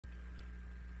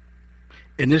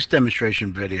In this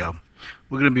demonstration video,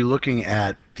 we're going to be looking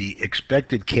at the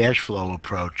expected cash flow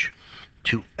approach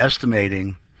to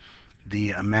estimating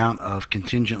the amount of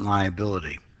contingent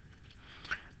liability.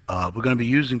 We're going to be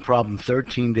using problem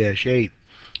 13-8,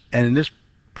 and in this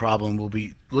problem we'll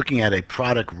be looking at a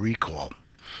product recall.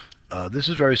 This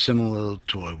is very similar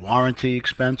to a warranty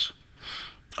expense,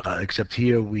 except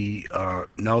here we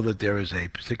know that there is a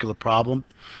particular problem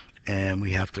and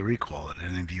we have to recall it.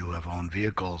 And if you have owned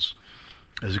vehicles,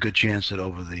 there's a good chance that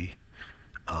over the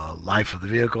life of the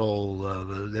vehicle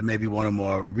there may be one or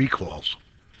more recalls.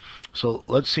 So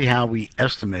let's see how we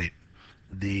estimate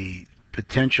the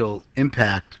potential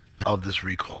impact of this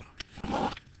recall.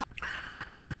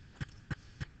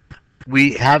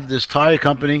 We have this tire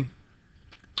company.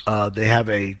 They have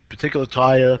a particular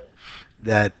tire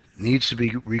that needs to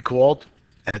be recalled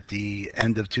at the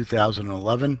end of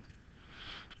 2011.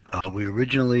 We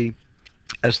originally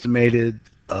estimated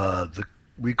the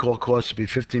recall cost to be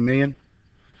 $50 million.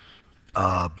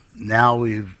 Now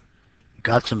we've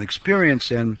got some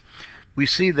experience, and we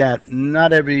see that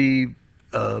not every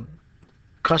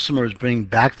customer is bringing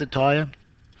back the tire.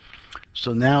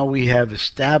 So now we have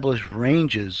established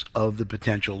ranges of the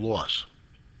potential loss.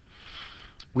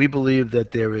 We believe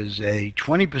that there is a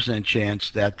 20% chance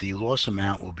that the loss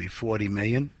amount will be $40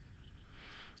 million,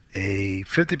 a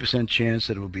 50% chance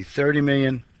that it will be $30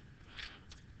 million,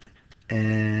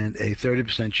 and a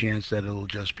 30% chance that it will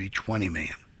just be $20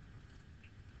 million.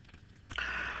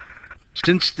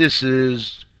 Since this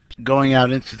is going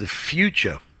out into the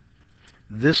future,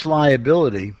 this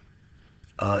liability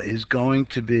is going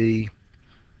to be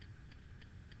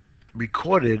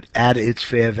recorded at its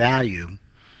fair value.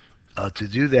 To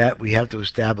do that, we have to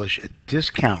establish a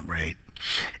discount rate,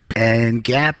 and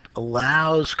GAAP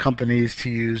allows companies to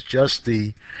use just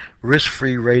the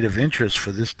risk-free rate of interest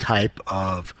for this type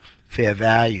of fair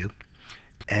value.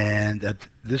 And at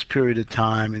this period of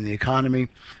time in the economy,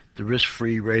 the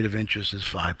risk-free rate of interest is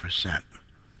 5%.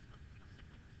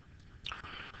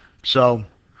 So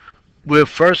we're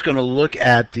first going to look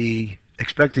at the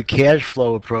expected cash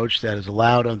flow approach that is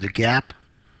allowed under GAAP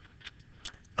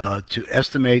to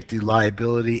estimate the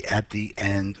liability at the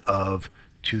end of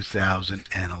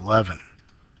 2011.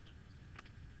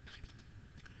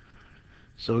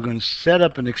 So we're going to set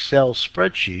up an Excel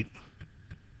spreadsheet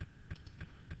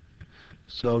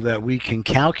so that we can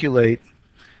calculate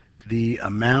the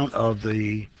amount of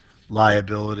the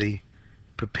liability,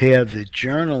 prepare the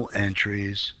journal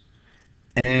entries,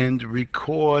 and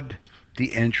record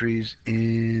the entries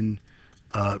in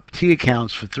T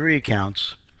accounts for 3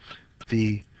 accounts: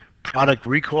 the product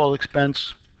recall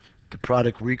expense, the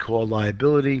product recall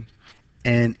liability,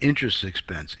 and interest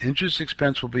expense. Interest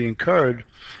expense will be incurred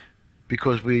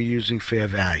because we're using fair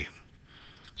value.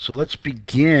 So let's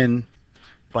begin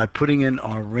by putting in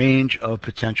our range of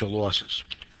potential losses.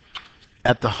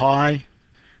 At the high,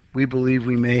 we believe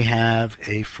we may have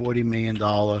a $40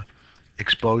 million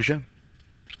exposure.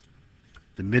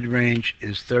 The mid-range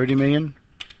is $30 million.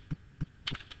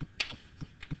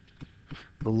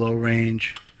 The low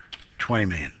range, $20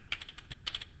 million.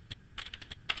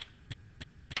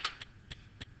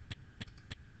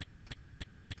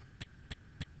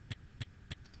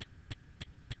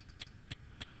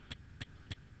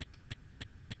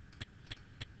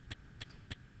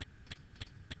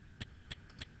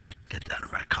 Get that in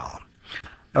the right column.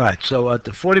 All right, so at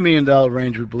the $40 million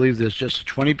range, we believe there's just a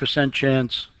 20%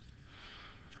 chance.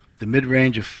 The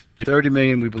mid-range of $30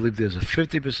 million, we believe there's a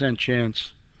 50%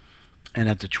 chance. And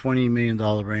at the $20 million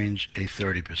range, a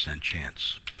 30%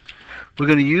 chance. We're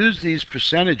going to use these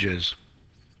percentages,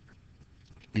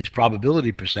 these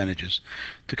probability percentages,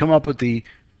 to come up with the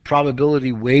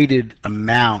probability weighted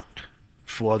amount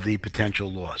for the potential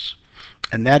loss.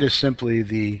 And that is simply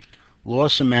the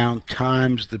loss amount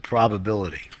times the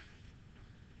probability.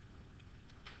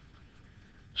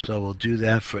 So we'll do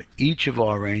that for each of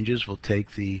our ranges. We'll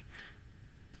take the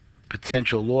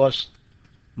potential loss,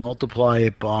 multiply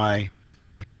it by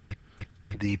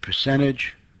the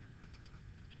percentage,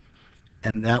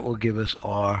 and that will give us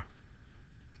our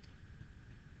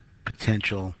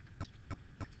potential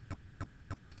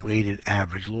weighted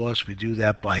average loss. We do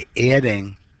that by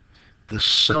adding the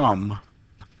sum.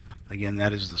 Again,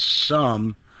 that is the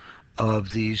sum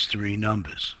of these 3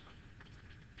 numbers.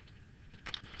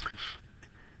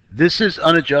 This is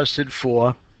unadjusted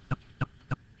for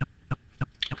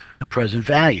present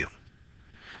value.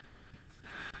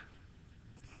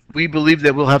 We believe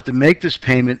that we'll have to make this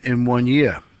payment in 1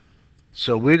 year.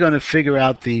 So we're going to figure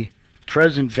out the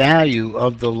present value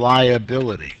of the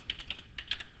liability.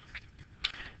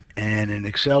 And in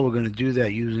Excel, we're going to do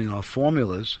that using our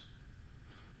formulas.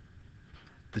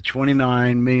 The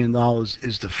 $29 million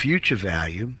is the future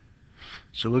value.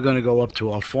 So we're going to go up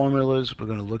to our formulas. We're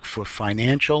going to look for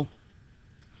financial,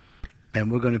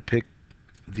 and we're going to pick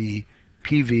the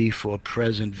PV for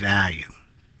present value.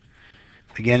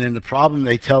 Again, in the problem,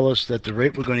 they tell us that the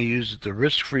rate we're going to use is the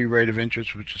risk-free rate of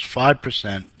interest, which is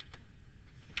 5%.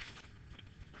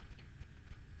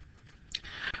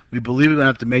 We believe we're going to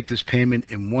have to make this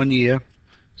payment in 1 year,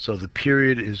 so the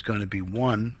period is going to be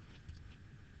 1.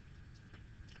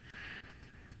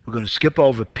 We're going to skip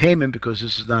over payment because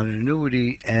this is not an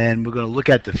annuity, and we're going to look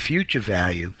at the future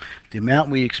value. The amount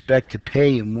we expect to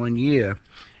pay in 1 year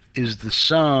is the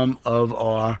sum of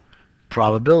our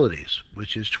probabilities,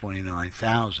 which is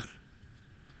 29,000.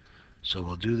 So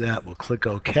we'll do that. We'll click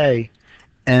OK,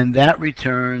 and that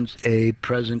returns a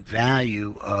present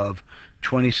value of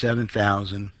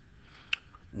 $2619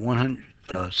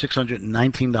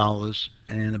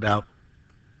 and about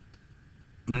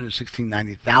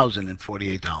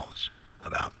 $1,690,048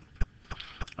 about.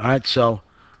 All right, so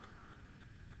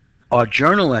our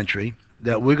journal entry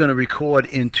that we're going to record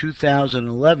in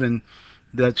 2011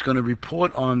 that's going to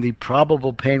report on the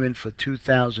probable payment for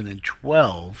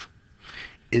 2012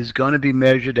 is going to be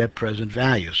measured at present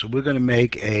value. So we're going to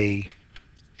make a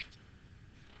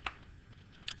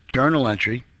journal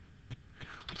entry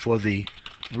for the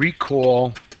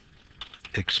recall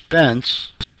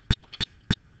expense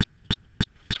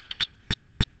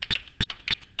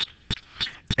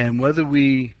and whether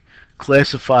we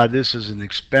classify this as an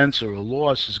expense or a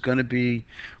loss is going to be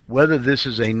whether this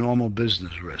is a normal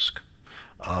business risk.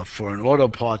 For an auto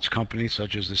parts company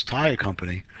such as this tire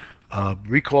company,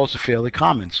 recalls are fairly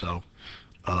common. So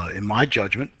in my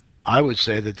judgment, I would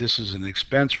say that this is an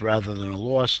expense rather than a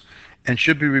loss and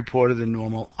should be reported in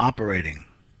normal operating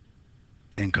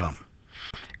income.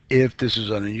 If this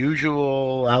is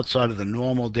unusual, outside of the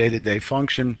normal day-to-day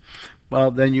function,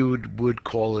 well, then you would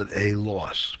call it a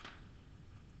loss.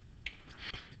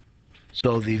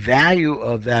 So the value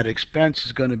of that expense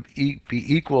is going to be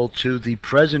equal to the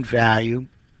present value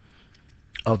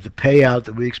of the payout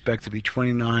that we expect to be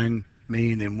 $29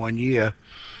 million in 1 year.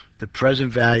 The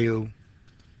present value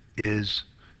is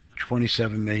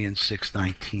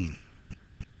 $27,619,000.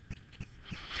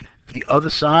 The other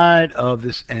side of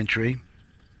this entry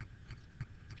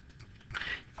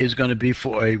is going to be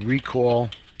for a recall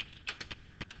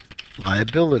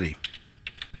liability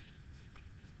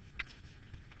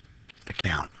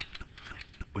account,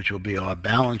 which will be our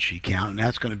balance sheet count, and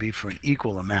that's going to be for an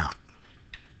equal amount.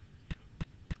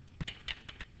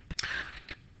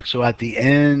 So at the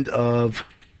end of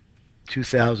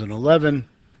 2011,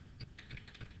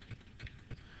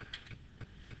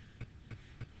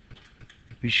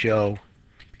 we show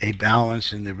a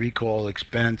balance in the recall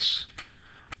expense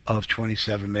of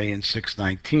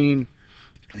 $27,619,000,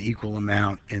 an equal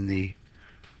amount in the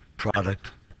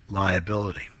product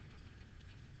liability.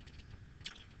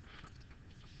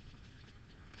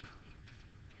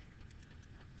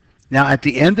 Now, at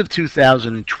the end of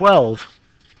 2012,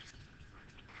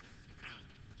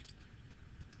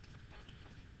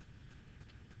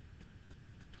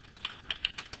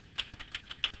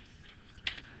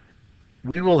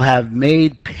 we will have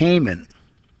made payment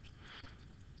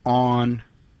on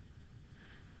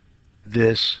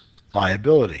this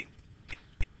liability.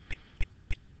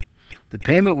 The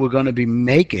payment we're going to be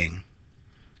making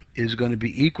is going to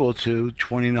be equal to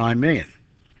 $29 million.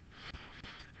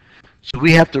 So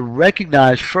we have to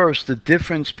recognize first the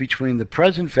difference between the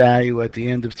present value at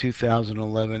the end of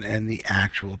 2011 and the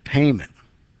actual payment.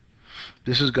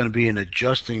 This is going to be an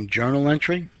adjusting journal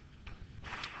entry.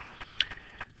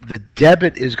 The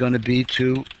debit is going to be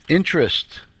to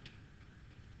interest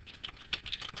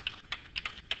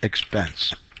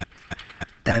expense.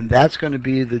 And that's going to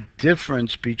be the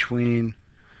difference between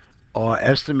our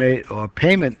estimate or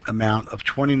payment amount of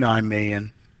 $29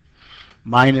 million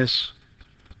minus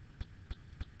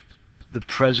the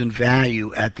present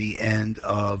value at the end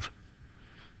of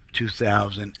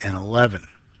 2011.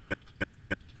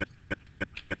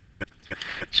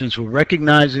 Since we're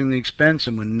recognizing the expense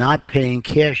and we're not paying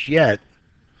cash yet,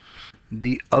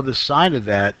 the other side of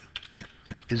that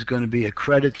is going to be a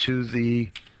credit to the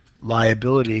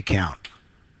liability account.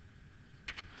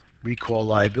 Recall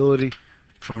liability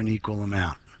for an equal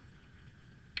amount.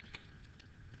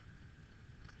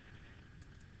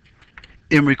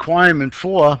 In requirement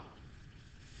 4,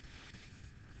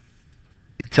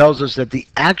 it tells us that the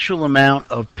actual amount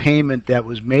of payment that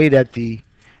was made at the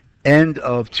end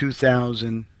of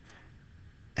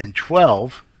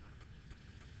 2012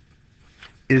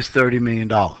 is $30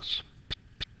 million.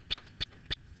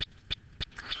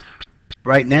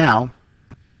 Right now,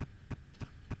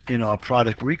 in our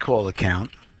product recall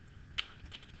account,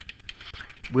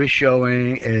 we're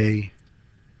showing a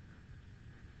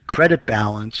credit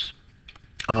balance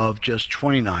of just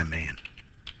 29 million.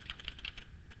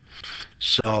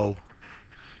 So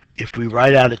if we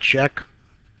write out a check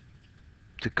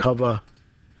to cover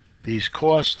these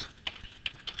costs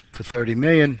for 30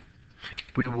 million,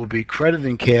 we will be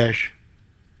crediting cash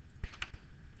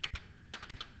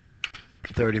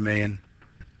for 30 million.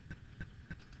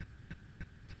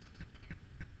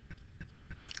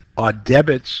 Our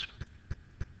debits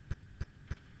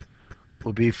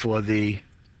will be for the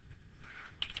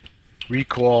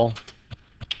recall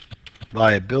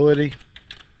liability,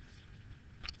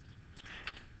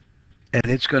 and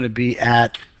it's going to be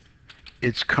at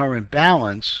its current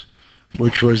balance,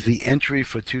 which was the entry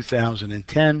for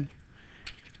 2010,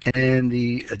 and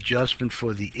the adjustment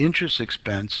for the interest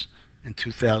expense in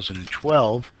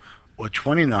 2012, or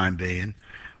 29 billion,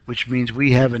 which means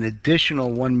we have an additional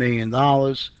 $1 million,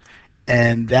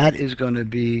 and that is going to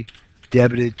be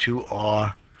debited to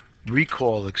our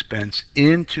recall expense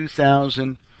in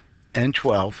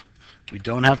 2012. We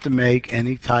don't have to make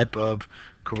any type of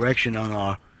correction on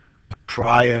our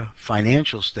prior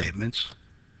financial statements.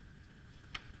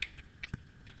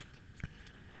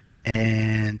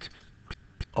 And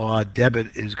our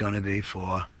debit is going to be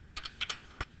for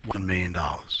 $1 million.